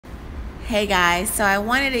Hey guys, so I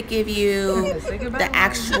wanted to give you the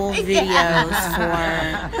actual videos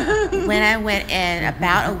for when I went in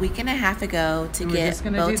about a week and a half ago to get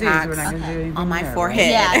Botox on my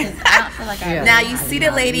forehead. Yeah, I don't feel like I Now you see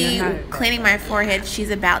the lady cleaning my forehead.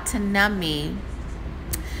 She's about to numb me.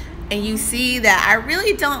 And you see that I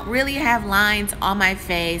really don't have lines on my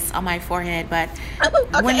face, on my forehead, but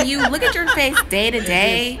when you look at your face day to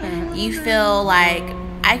day, you feel like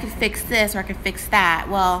I could fix this or I could fix that.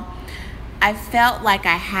 Well, I felt like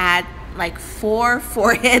I had like 4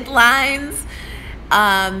 forehead lines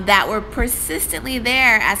that were persistently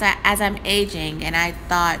there as I'm aging, and I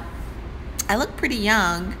thought I look pretty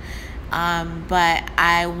young, but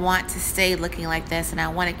I want to stay looking like this, and I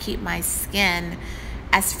want to keep my skin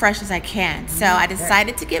as fresh as I can. So I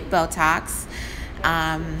decided to get Botox.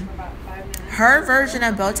 Her version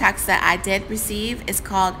of Botox that I did receive is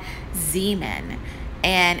called Zeman,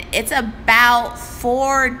 and it's about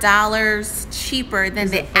 $4 cheaper than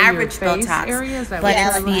the average Botox, but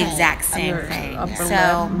it's the exact same thing.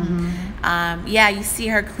 So yeah, you see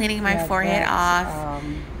her cleaning my forehead off.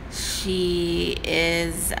 She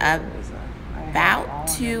is about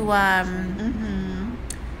to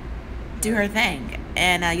do her thing,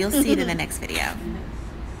 and you'll see it in the next video.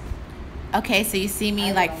 Okay, so you see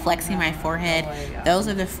me like flexing my forehead. Those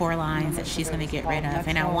are the 4 lines that she's going to get rid of.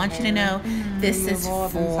 And I want you to know this is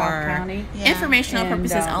for informational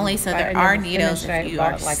purposes only, so there are needles. If you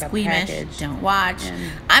are squeamish, don't watch.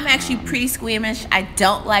 I'm actually pretty squeamish. I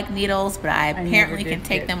don't like needles, but I apparently can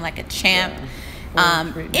take them like a champ.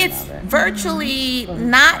 It's virtually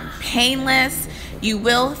not painless. You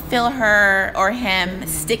will feel her or him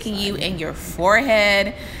sticking you in your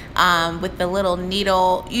forehead with the little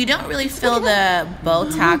needle. You don't really feel the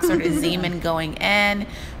Botox or the Zeman going in,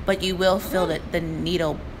 but you will feel the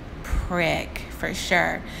needle prick for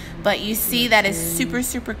sure. But you see that it's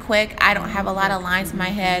super quick. I don't have a lot of lines in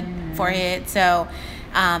my forehead, so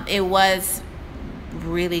it was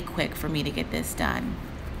really quick for me to get this done.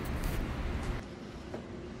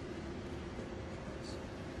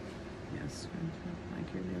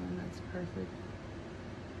 Like you're doing, that's perfect.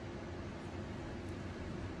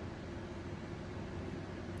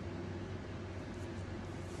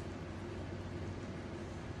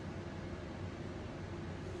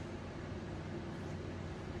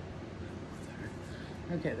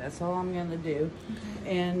 Okay, that's all I'm gonna do,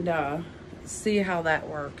 and see how that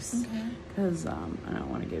works. Because I don't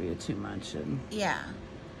want to give you too much, and yeah,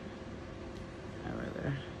 I'd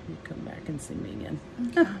rather you come back and see me again.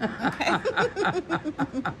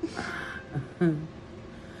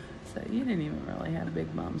 So you didn't even really have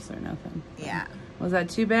big bumps or nothing. Yeah. Was that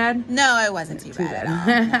too bad? No, it wasn't too bad at all.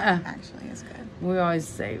 No, actually, it's good. We always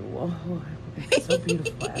say, "Whoa, it's so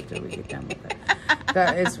beautiful" after we get done with it.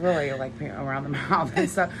 It's really like around the mouth and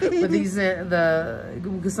stuff. But these,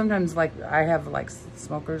 because sometimes like I have like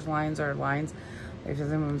smokers lines or lines, like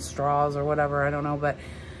them straws or whatever. I don't know, but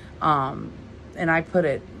and I put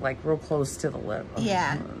it like real close to the lip.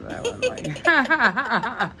 Yeah. That one, like,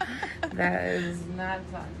 that is not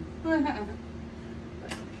fun.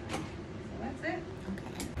 That's it.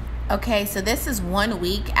 Okay, so this is 1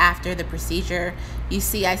 week after the procedure. You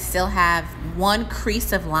see I still have 1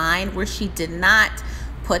 crease of line where she did not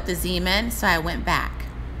put the Zeman, so I went back.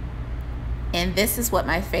 And this is what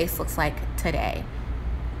my face looks like today.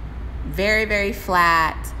 Very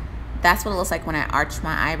flat. That's what it looks like when I arch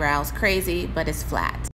my eyebrows. Crazy, but it's flat.